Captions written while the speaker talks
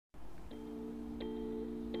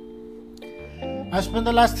I've spent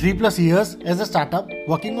the last 3+ years as a startup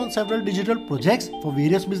working on several digital projects for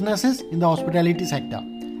various businesses in the hospitality sector.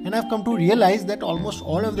 And I've come to realize that almost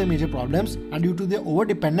all of their major problems are due to their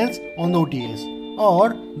over-dependence on the OTAs or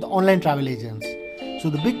the online travel agents. So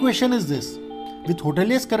the big question is this: with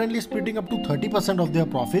hoteliers currently splitting up to 30% of their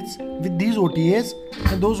profits with these OTAs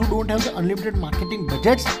and those who don't have the unlimited marketing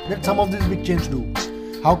budgets that some of these big chains do,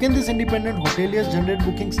 how can these independent hoteliers generate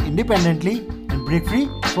bookings independently and break free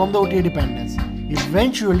from the OTA dependence,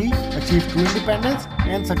 eventually achieve true independence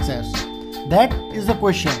and success? That is the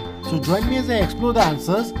question. So join me as I explore the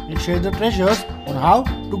answers and share the treasures on how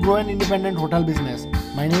to grow an independent hotel business.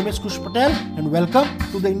 My name is Kush Patel and welcome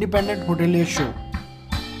to the Independent Hotelier Show.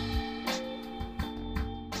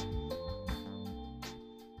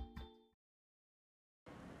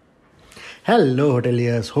 Hello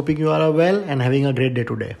hoteliers, hoping you are well and having a great day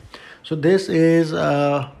today. So this is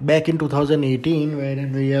back in 2018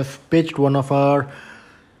 wherein we have pitched one of our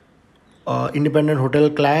independent hotel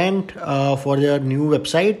client for their new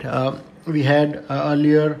website. We had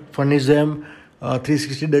earlier furnished them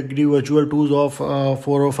 360-degree virtual tours of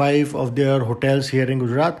 4 or 5 of their hotels here in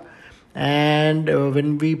Gujarat. And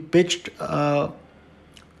when we pitched the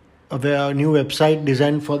new website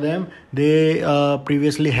designed for them, they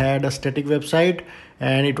previously had a static website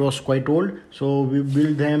and it was quite old. So we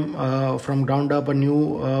built them from ground up a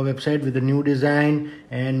new website with a new design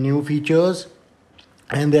and new features,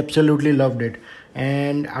 and they absolutely loved it.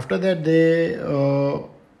 And after that they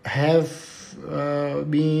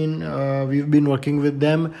we've been working with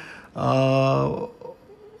them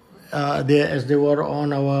as they were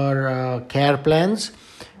on our care plans.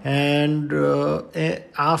 And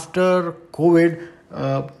after COVID,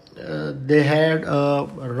 they had a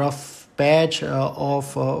rough patch of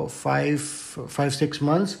 5-6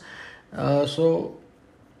 months. So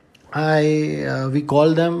we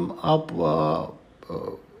called them up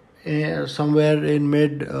somewhere in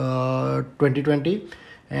mid 2020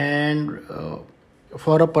 and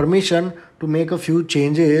for a permission to make a few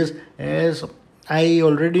changes, as I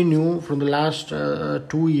already knew from the last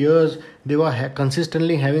 2 years they were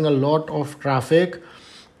consistently having a lot of traffic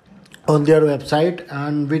on their website,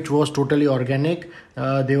 and which was totally organic.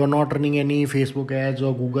 They were not running any Facebook ads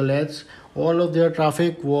or Google ads. All of their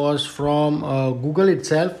traffic was from Google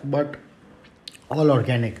itself, but all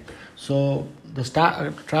organic. So the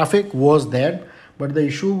traffic was there, but the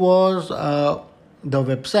issue was the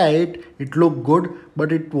website. It looked good,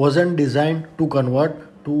 but it wasn't designed to convert,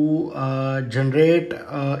 to generate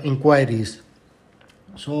inquiries.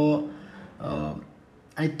 So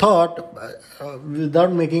I thought,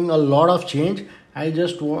 without making a lot of change, I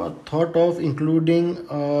just thought of including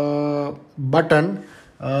a button,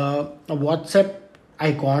 a WhatsApp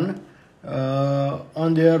icon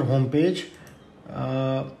on their homepage.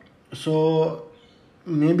 So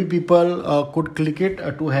maybe people could click it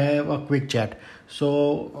to have a quick chat.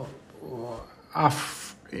 So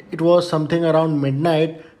it was something around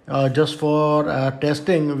midnight. Just for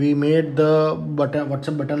testing, we made the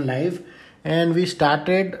WhatsApp button live, and we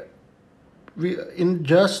started. In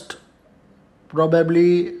just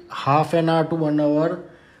probably half an hour to 1 hour,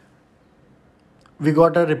 we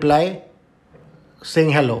got a reply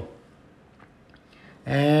saying hello.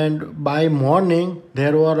 And by morning,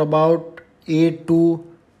 there were about 8 to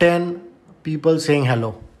 10 people saying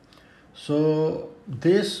hello. So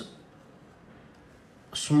this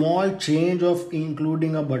small change of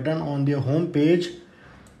including a button on their homepage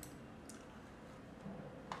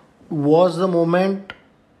was the moment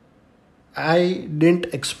I didn't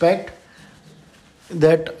expect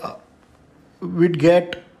that we'd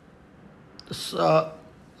get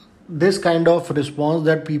this kind of response,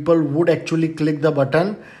 that people would actually click the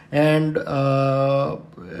button and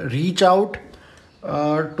reach out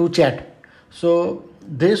to chat. So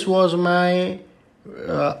this was my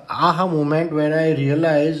aha moment, where I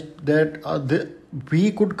realized that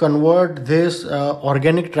we could convert this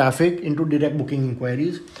organic traffic into direct booking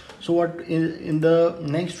inquiries. So what in the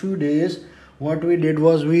next few days, what we did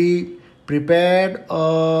was we prepared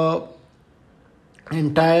a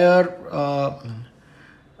entire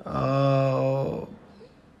a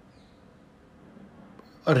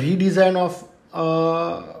redesign of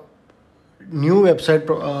a new website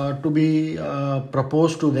to be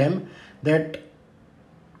proposed to them, that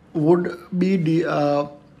would be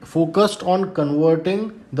focused on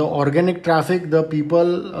converting the organic traffic, the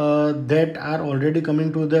people that are already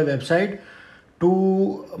coming to the website,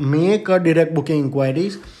 to make a direct booking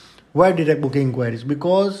inquiries. Why direct booking inquiries?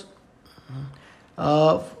 Because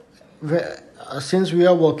since we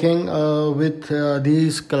are working with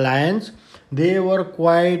these clients, they were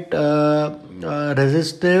quite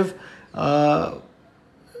resistive uh,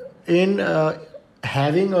 in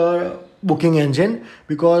having a booking engine,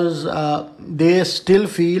 because they still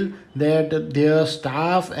feel that their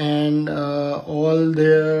staff and all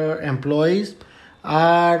their employees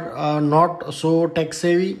are not so tech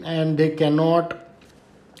savvy, and they cannot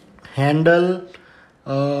handle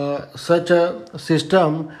such a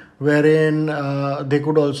system wherein they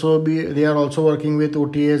are also working with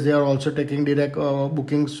OTAs, they are also taking direct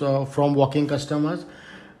bookings from walking customers.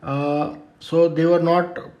 So they were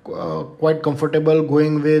not quite comfortable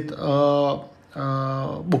going with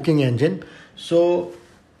booking engine. So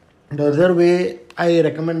the other way I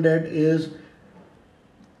recommended is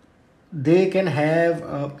they can have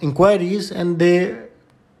inquiries, and they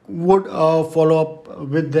would follow up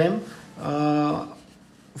with them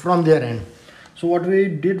from their end. So what we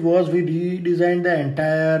did was we redesigned the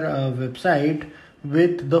entire website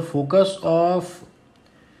with the focus of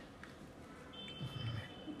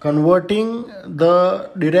converting the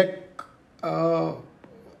direct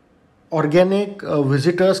organic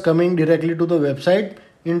visitors coming directly to the website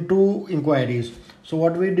into inquiries. So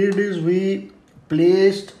what we did is we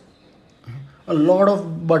placed a lot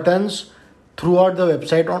of buttons throughout the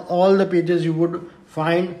website. On all the pages you would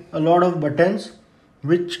find a lot of buttons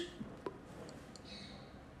which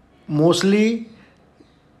mostly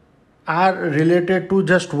are related to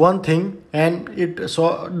just one thing, and it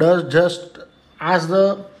so does just ask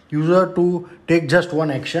the user to take just one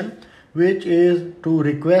action, which is to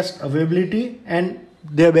request availability and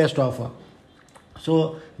their best offer.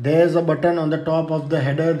 So there's a button on the top of the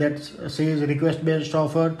header that says request best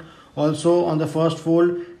offer. Also on the first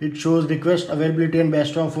fold it shows request availability and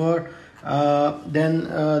best offer. Then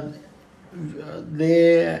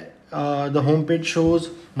the homepage shows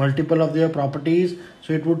multiple of their properties,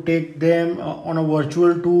 so it would take them on a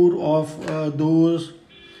virtual tour of those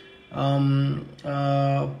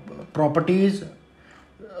properties.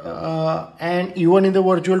 And even in the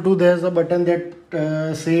virtual tour there's a button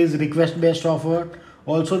that says request best offer.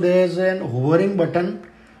 Also there's an hovering button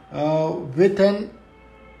with an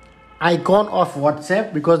icon of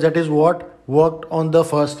WhatsApp, because that is what worked on the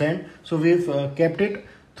first hand. So we've kept it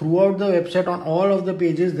throughout the website. On all of the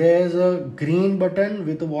pages there's a green button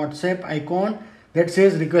with a WhatsApp icon that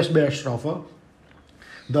says request best offer.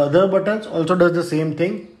 The other buttons also does the same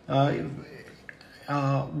thing.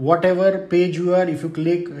 Whatever page you are, if you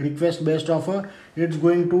click request best offer, it's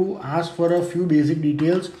going to ask for a few basic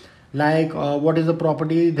details, like what is the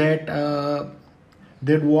property that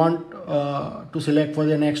they'd want to select for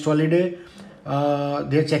their next holiday,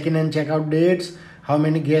 their check-in and check-out dates, how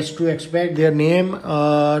many guests to expect, their name,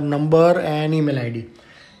 number and email ID.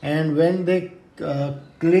 And when they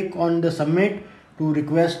click on the submit to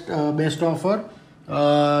request best offer,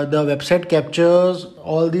 the website captures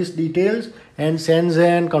all these details and sends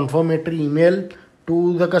an confirmatory email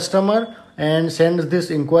to the customer, and sends this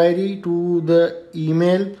inquiry to the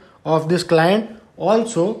email of this client.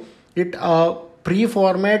 Also it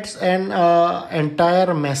pre-formats an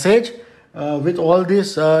entire message with all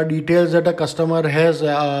these details that a customer has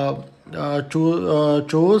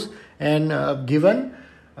chose and given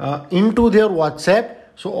into their WhatsApp.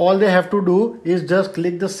 So all they have to do is just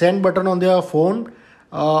click the send button on their phone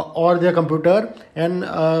or their computer, and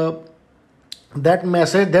that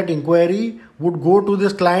message, that inquiry would go to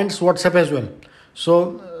this client's WhatsApp as well.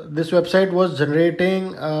 So this website was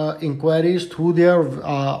generating inquiries through their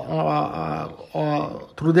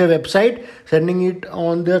website, sending it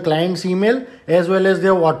on their client's email as well as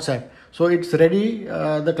their WhatsApp. So it's ready.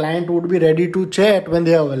 The client would be ready to chat when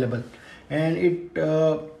they are available, and it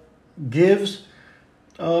gives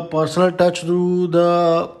a personal touch to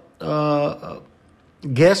the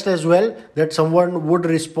guest as well, that someone would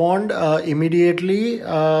respond immediately,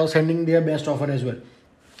 sending their best offer as well.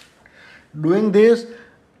 Doing this,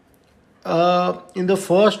 in the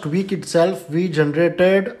first week itself we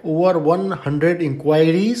generated over 100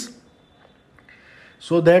 inquiries.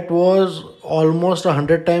 So that was almost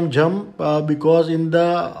 100-time jump, because in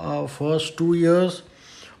the first 2 years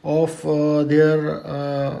of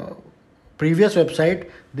their previous website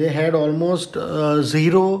they had almost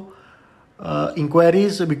zero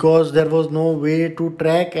inquiries, because there was no way to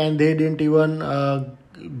track, and they didn't even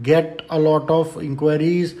get a lot of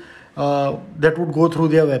inquiries that would go through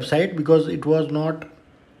their website, because it was not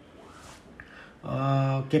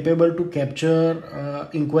capable to capture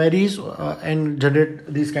inquiries and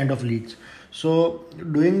generate these kind of leads. So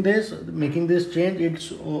doing this, making this change,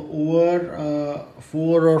 it's over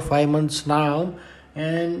 4 or 5 months now,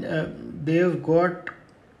 and they've got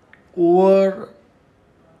over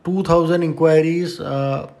 2000 inquiries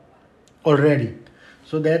already.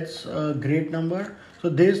 So that's a great number. So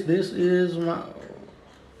this is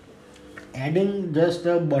adding just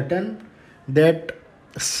a button that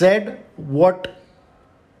said what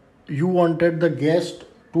you wanted the guest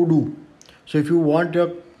to do. So if you want your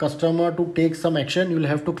customer to take some action, you'll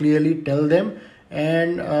have to clearly tell them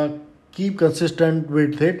and keep consistent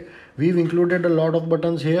with it. We've included a lot of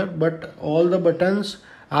buttons here, but all the buttons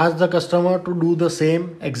ask the customer to do the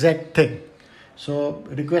same exact thing. So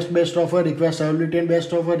request best offer, request availability and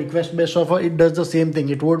best offer, request best offer, it does the same thing.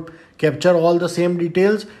 It would capture all the same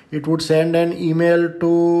details. It would send an email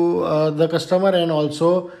to the customer and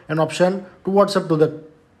also an option to WhatsApp to the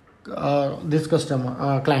this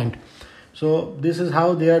customer client. So this is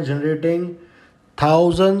how they are generating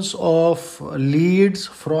thousands of leads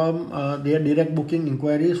from their direct booking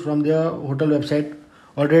inquiries from their hotel website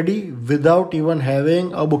already without even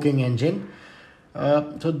having a booking engine.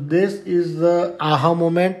 So this is the aha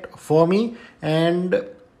moment for me, and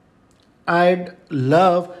I'd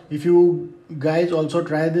love if you guys also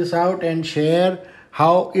try this out and share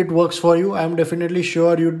how it works for you. I'm definitely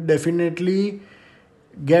sure you definitely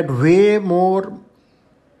get way more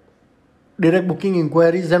direct booking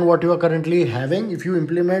inquiries than what you are currently having if you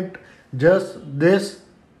implement just this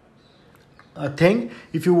thing.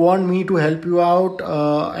 If you want me to help you out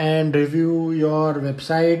and review your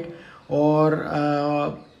website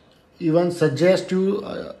or even suggest you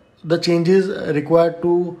the changes required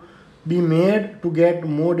to be made to get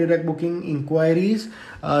more direct booking inquiries,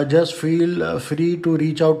 just feel free to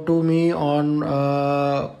reach out to me on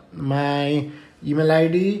my email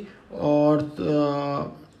ID, or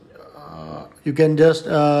you can just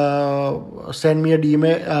send me a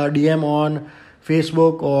DM on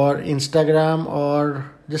Facebook or Instagram,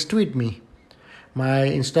 or just tweet me. My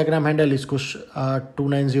Instagram handle is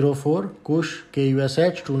Kush2904, Kush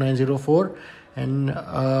KUSH 2904, and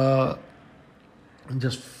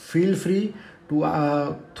just feel free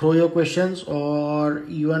to throw your questions or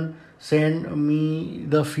even send me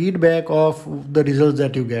the feedback of the results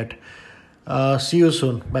that you get. See you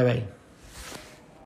soon. Bye bye.